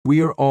We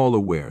are all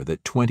aware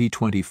that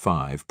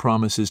 2025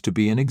 promises to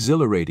be an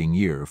exhilarating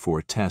year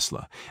for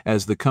Tesla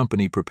as the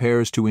company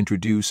prepares to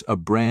introduce a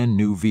brand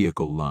new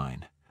vehicle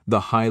line, the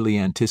highly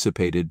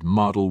anticipated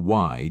Model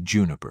Y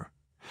Juniper.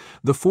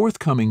 The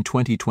forthcoming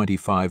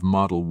 2025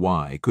 Model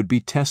Y could be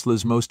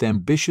Tesla's most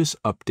ambitious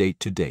update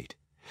to date.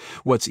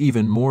 What's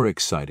even more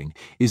exciting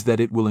is that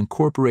it will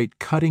incorporate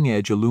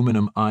cutting-edge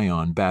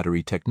aluminum-ion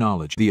battery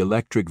technology. The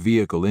electric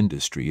vehicle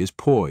industry is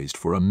poised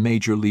for a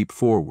major leap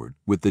forward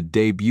with the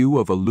debut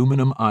of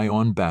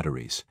aluminum-ion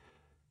batteries.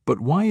 But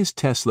why is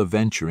Tesla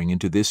venturing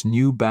into this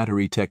new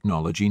battery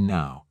technology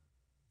now?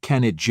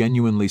 Can it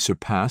genuinely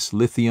surpass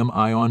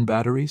lithium-ion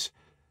batteries?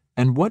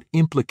 And what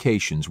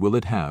implications will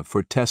it have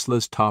for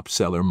Tesla's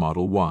top-seller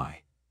Model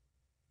Y?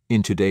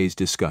 In today's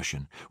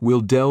discussion, we'll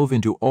delve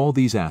into all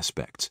these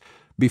aspects.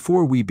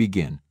 Before we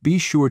begin, be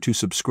sure to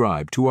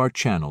subscribe to our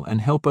channel and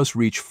help us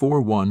reach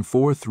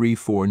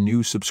 41434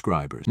 new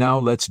subscribers. Now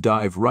let's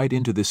dive right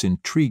into this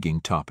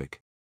intriguing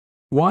topic.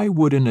 Why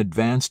would an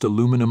advanced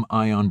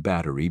aluminum-ion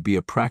battery be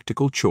a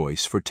practical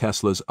choice for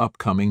Tesla's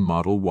upcoming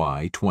Model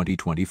Y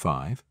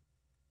 2025?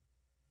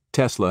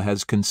 Tesla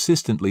has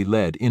consistently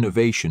led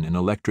innovation in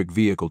electric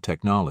vehicle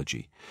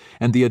technology,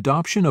 and the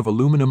adoption of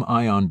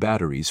aluminum-ion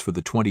batteries for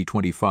the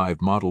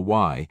 2025 Model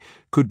Y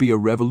could be a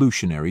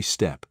revolutionary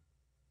step.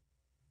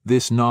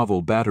 This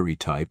novel battery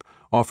type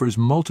offers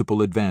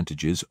multiple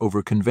advantages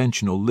over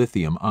conventional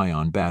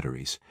lithium-ion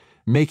batteries,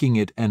 making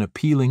it an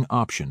appealing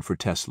option for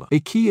Tesla.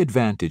 A key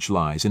advantage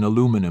lies in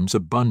aluminum's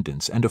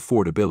abundance and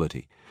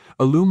affordability.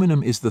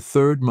 Aluminum is the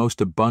third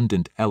most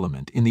abundant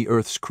element in the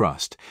Earth's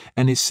crust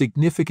and is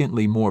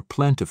significantly more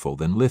plentiful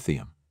than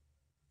lithium.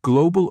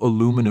 Global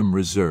aluminum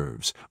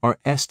reserves are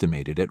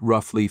estimated at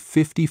roughly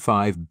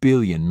 55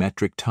 billion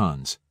metric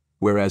tons,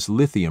 whereas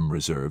lithium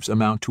reserves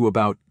amount to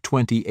about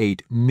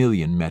 28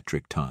 million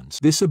metric tons.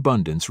 This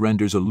abundance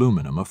renders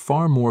aluminum a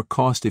far more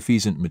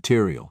cost-efficient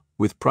material,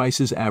 with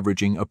prices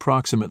averaging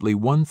approximately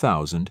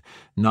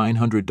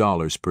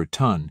 $1,900 per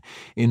ton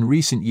in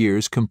recent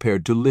years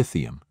compared to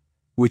lithium,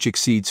 which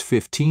exceeds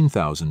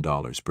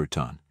 $15,000 per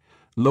ton.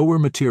 Lower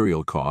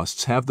material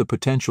costs have the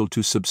potential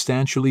to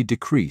substantially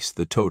decrease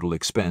the total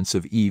expense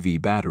of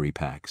EV battery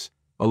packs,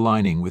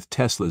 aligning with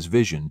Tesla's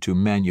vision to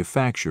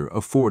manufacture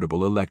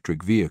affordable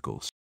electric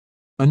vehicles.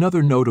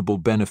 Another notable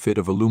benefit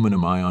of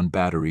aluminum-ion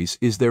batteries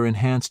is their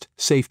enhanced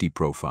safety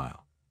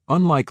profile.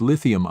 Unlike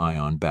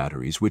lithium-ion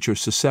batteries, which are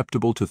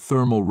susceptible to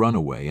thermal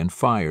runaway and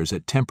fires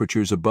at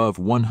temperatures above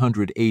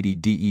 180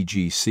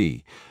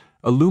 degc,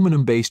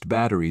 aluminum-based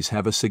batteries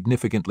have a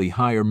significantly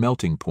higher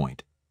melting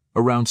point.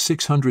 Around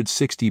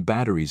 660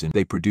 batteries, and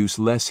they produce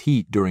less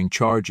heat during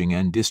charging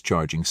and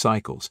discharging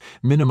cycles,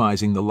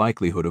 minimizing the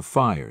likelihood of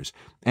fires,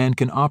 and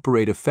can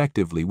operate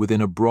effectively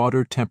within a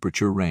broader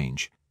temperature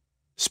range,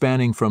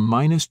 spanning from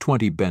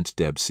 -20 Bent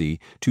Debc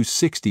to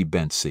 60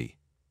 Bent C.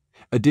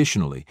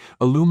 Additionally,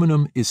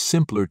 aluminum is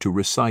simpler to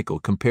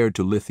recycle compared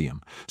to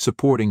lithium,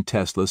 supporting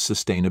Tesla's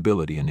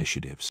sustainability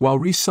initiatives. While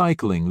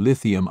recycling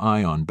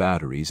lithium-ion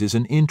batteries is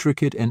an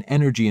intricate and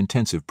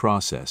energy-intensive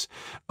process,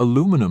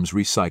 aluminum's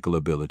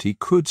recyclability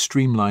could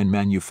streamline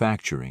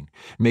manufacturing,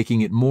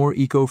 making it more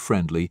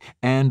eco-friendly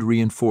and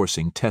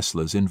reinforcing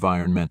Tesla's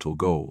environmental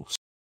goals.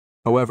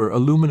 However,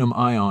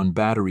 aluminum-ion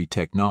battery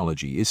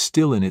technology is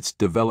still in its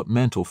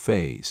developmental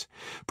phase,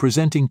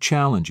 presenting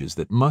challenges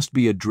that must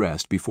be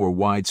addressed before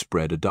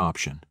widespread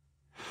adoption.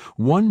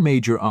 One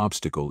major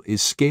obstacle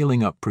is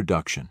scaling up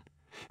production.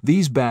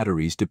 These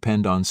batteries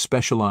depend on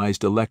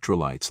specialized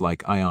electrolytes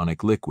like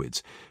ionic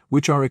liquids,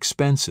 which are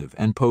expensive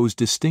and pose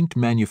distinct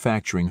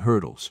manufacturing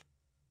hurdles.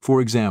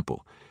 For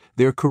example,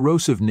 their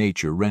corrosive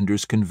nature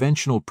renders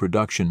conventional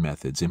production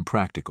methods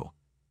impractical,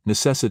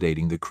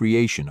 necessitating the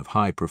creation of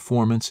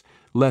high-performance,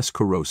 less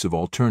corrosive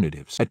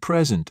alternatives. At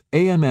present,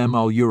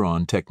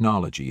 AMM-Aluron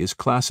technology is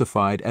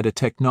classified at a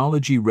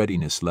technology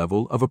readiness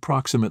level of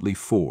approximately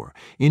 4,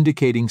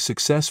 indicating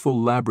successful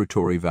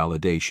laboratory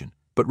validation,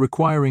 but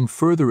requiring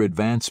further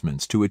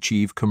advancements to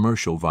achieve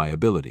commercial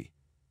viability.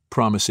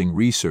 Promising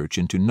research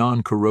into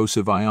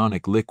non-corrosive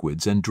ionic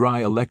liquids and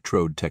dry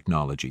electrode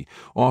technology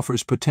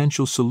offers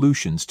potential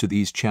solutions to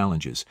these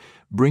challenges,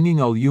 bringing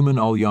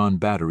aluminum-ion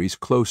batteries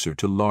closer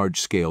to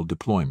large-scale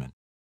deployment.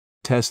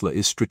 Tesla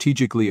is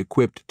strategically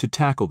equipped to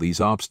tackle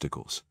these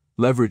obstacles,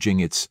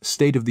 leveraging its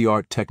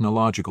state-of-the-art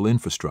technological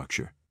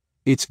infrastructure.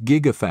 Its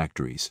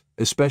gigafactories,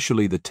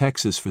 especially the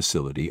Texas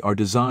facility, are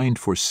designed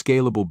for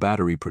scalable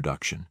battery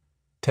production.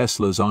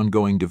 Tesla's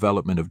ongoing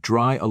development of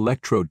dry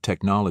electrode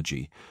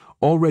technology,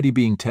 already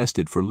being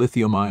tested for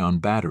lithium-ion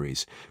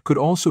batteries, could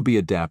also be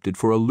adapted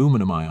for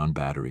aluminum-ion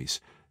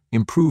batteries,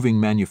 improving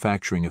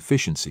manufacturing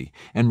efficiency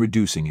and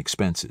reducing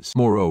expenses.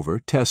 Moreover,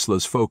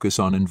 Tesla's focus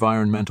on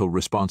environmental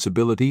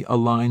responsibility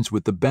aligns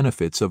with the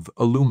benefits of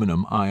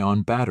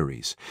aluminum-ion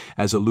batteries,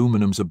 as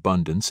aluminum's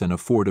abundance and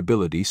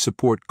affordability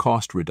support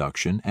cost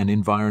reduction and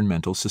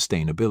environmental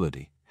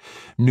sustainability.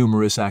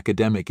 Numerous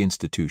academic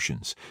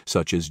institutions,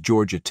 such as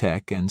Georgia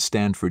Tech and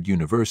Stanford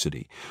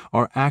University,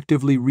 are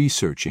actively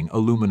researching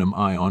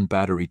aluminum-ion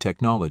battery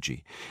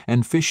technology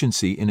and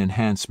efficiency in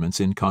enhancements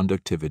in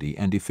conductivity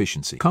and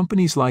efficiency.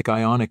 Companies like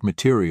Ionic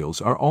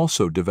Materials are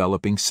also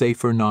developing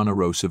safer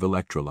non-erosive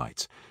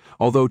electrolytes.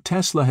 Although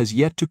Tesla has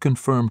yet to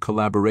confirm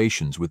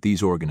collaborations with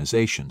these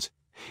organizations,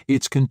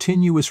 its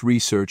continuous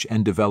research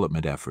and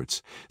development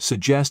efforts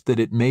suggest that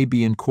it may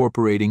be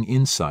incorporating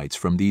insights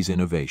from these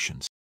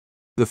innovations.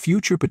 The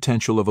future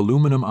potential of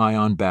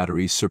aluminum-ion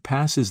batteries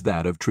surpasses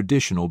that of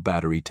traditional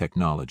battery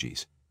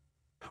technologies.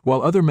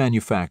 While other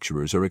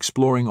manufacturers are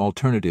exploring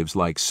alternatives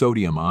like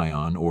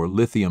sodium-ion or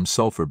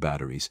lithium-sulfur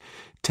batteries,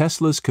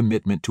 Tesla's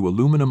commitment to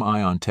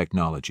aluminum-ion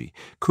technology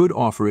could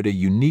offer it a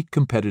unique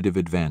competitive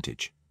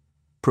advantage,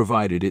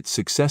 provided it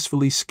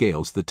successfully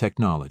scales the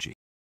technology.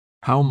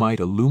 How might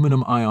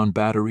aluminum-ion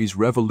batteries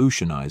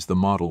revolutionize the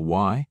Model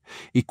Y?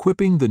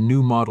 Equipping the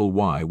new Model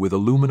Y with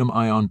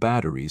aluminum-ion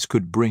batteries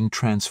could bring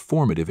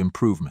transformative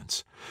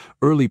improvements.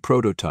 Early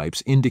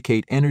prototypes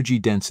indicate energy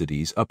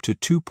densities up to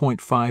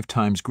 2.5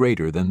 times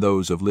greater than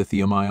those of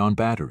lithium-ion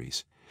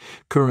batteries.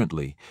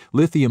 Currently,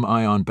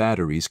 lithium-ion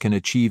batteries can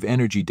achieve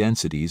energy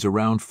densities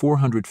around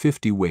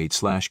 450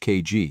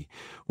 weight/kg,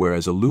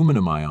 whereas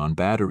aluminum-ion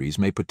batteries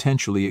may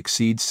potentially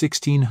exceed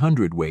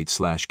 1600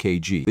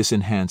 weight/kg. This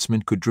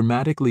enhancement could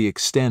dramatically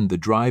extend the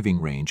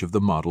driving range of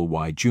the Model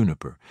Y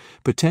Juniper,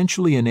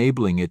 potentially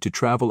enabling it to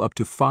travel up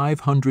to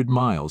 500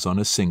 miles on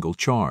a single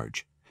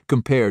charge,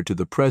 compared to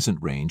the present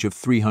range of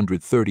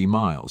 330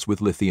 miles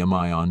with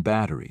lithium-ion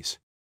batteries.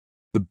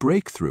 The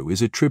breakthrough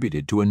is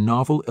attributed to a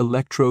novel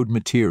electrode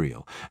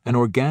material, an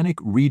organic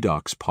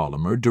redox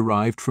polymer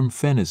derived from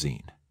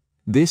phenazine.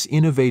 This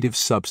innovative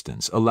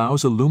substance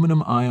allows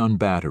aluminum-ion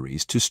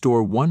batteries to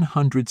store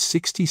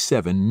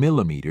 167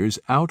 millimeters,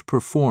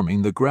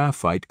 outperforming the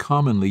graphite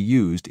commonly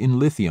used in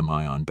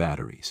lithium-ion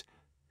batteries.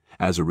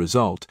 As a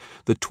result,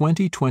 the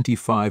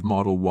 2025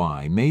 Model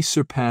Y may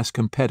surpass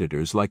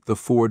competitors like the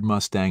Ford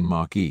Mustang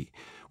Mach-E,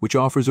 which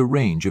offers a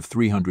range of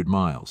 300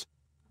 miles.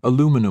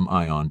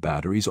 Aluminum-ion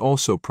batteries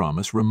also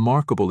promise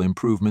remarkable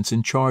improvements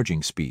in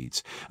charging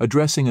speeds,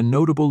 addressing a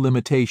notable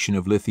limitation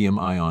of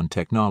lithium-ion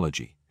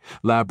technology.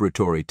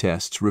 Laboratory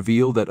tests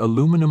reveal that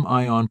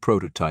aluminum-ion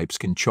prototypes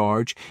can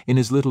charge in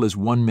as little as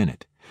 1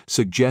 minute,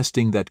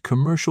 suggesting that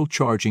commercial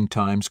charging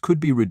times could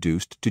be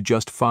reduced to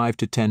just 5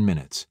 to 10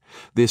 minutes.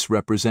 This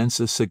represents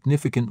a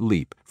significant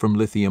leap from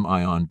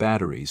lithium-ion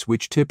batteries,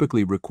 which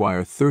typically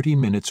require 30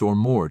 minutes or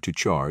more to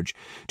charge,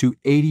 to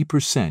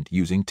 80%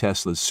 using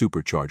Tesla's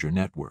supercharger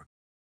network.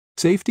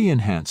 Safety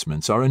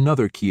enhancements are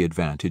another key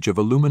advantage of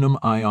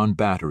aluminum-ion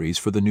batteries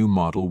for the new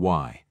Model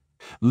Y.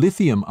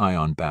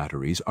 Lithium-ion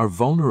batteries are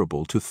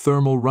vulnerable to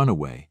thermal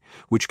runaway,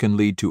 which can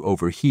lead to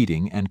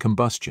overheating and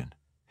combustion.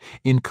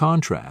 In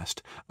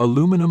contrast,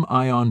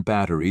 aluminum-ion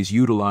batteries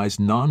utilize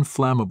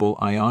non-flammable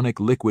ionic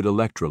liquid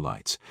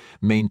electrolytes,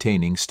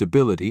 maintaining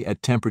stability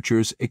at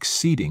temperatures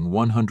exceeding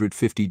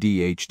 150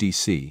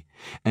 dHdC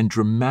and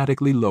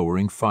dramatically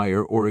lowering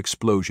fire or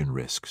explosion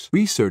risks.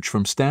 Research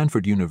from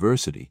Stanford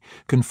University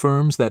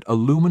confirms that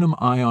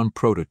aluminum-ion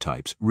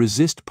prototypes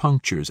resist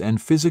punctures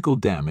and physical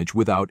damage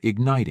without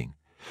igniting,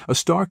 a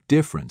stark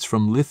difference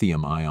from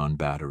lithium-ion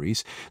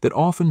batteries that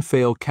often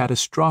fail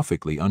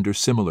catastrophically under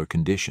similar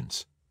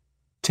conditions.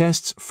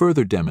 Tests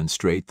further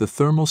demonstrate the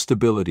thermal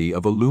stability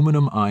of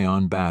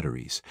aluminum-ion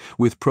batteries,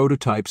 with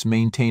prototypes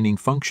maintaining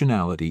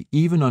functionality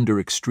even under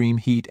extreme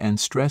heat and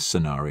stress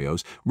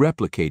scenarios,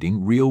 replicating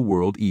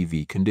real-world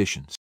EV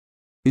conditions.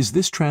 Is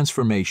this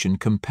transformation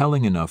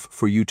compelling enough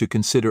for you to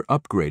consider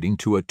upgrading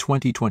to a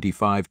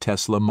 2025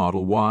 Tesla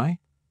Model Y?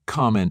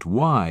 Comment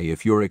Y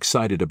if you're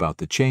excited about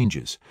the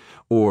changes,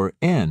 or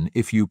N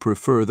if you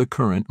prefer the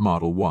current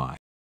Model Y.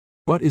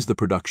 What is the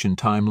production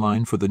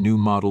timeline for the new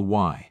Model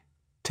Y?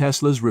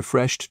 Tesla's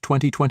refreshed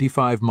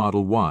 2025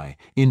 Model Y,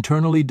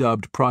 internally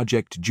dubbed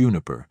Project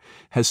Juniper,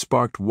 has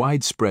sparked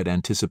widespread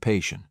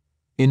anticipation.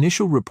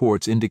 Initial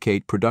reports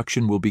indicate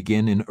production will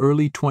begin in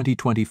early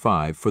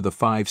 2025 for the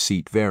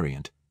 5-seat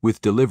variant, with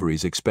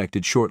deliveries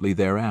expected shortly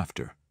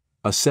thereafter.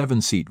 A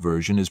 7-seat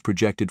version is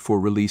projected for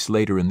release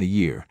later in the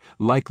year,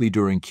 likely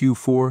during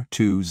Q4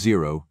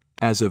 2020.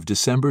 As of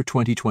December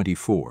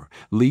 2024,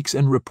 leaks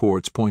and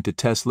reports point to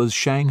Tesla's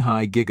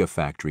Shanghai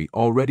Gigafactory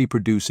already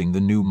producing the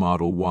new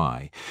Model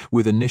Y,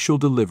 with initial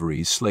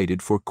deliveries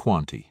slated for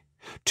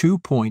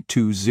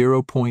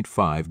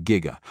 2.20.5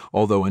 giga.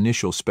 Although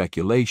initial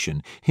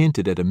speculation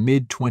hinted at a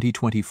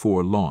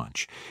mid-2024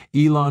 launch,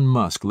 Elon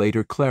Musk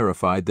later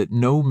clarified that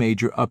no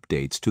major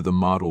updates to the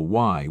Model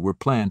Y were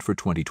planned for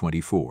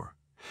 2024.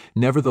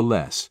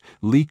 Nevertheless,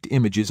 leaked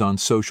images on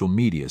social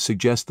media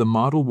suggest the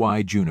Model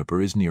Y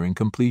Juniper is nearing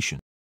completion.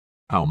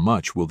 How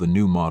much will the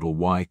new Model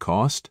Y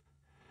cost?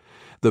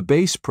 The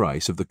base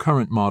price of the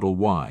current Model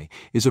Y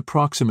is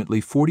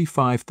approximately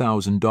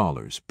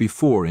 $45,000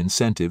 before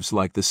incentives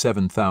like the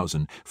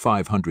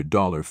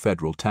 $7,500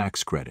 federal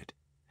tax credit.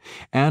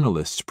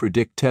 Analysts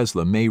predict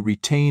Tesla may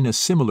retain a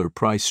similar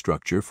price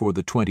structure for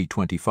the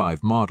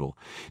 2025 model,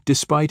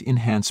 despite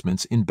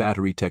enhancements in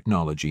battery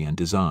technology and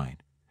design.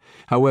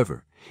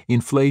 However,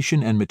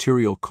 inflation and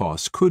material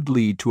costs could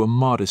lead to a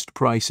modest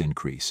price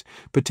increase,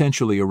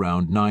 potentially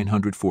around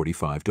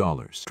 $945.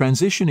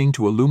 Transitioning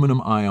to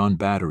aluminum-ion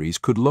batteries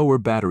could lower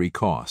battery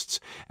costs,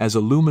 as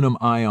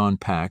aluminum-ion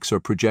packs are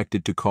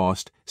projected to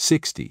cost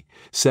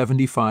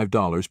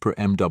 $60–75 per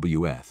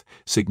MWF,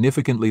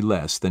 significantly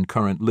less than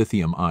current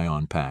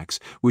lithium-ion packs,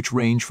 which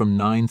range from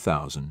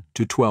 $9,000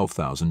 to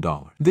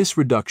 $12,000. This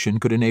reduction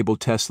could enable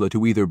Tesla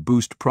to either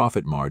boost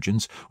profit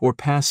margins or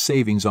pass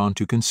savings on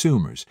to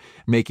consumers,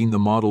 making the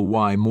Model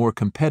Y more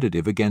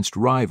competitive against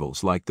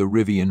rivals like the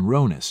Rivian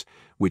Ronis,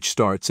 which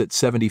starts at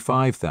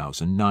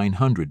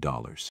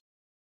 $75,900.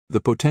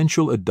 The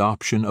potential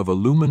adoption of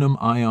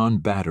aluminum-ion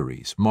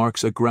batteries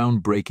marks a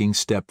groundbreaking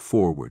step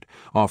forward,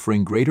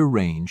 offering greater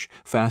range,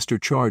 faster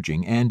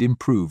charging, and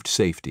improved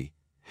safety.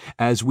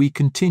 As we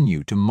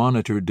continue to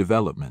monitor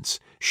developments,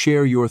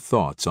 share your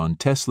thoughts on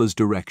Tesla's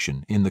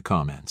direction in the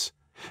comments.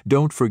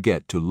 Don't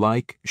forget to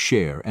like,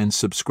 share, and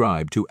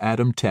subscribe to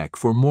Atom Tech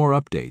for more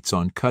updates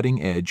on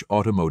cutting-edge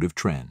automotive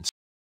trends.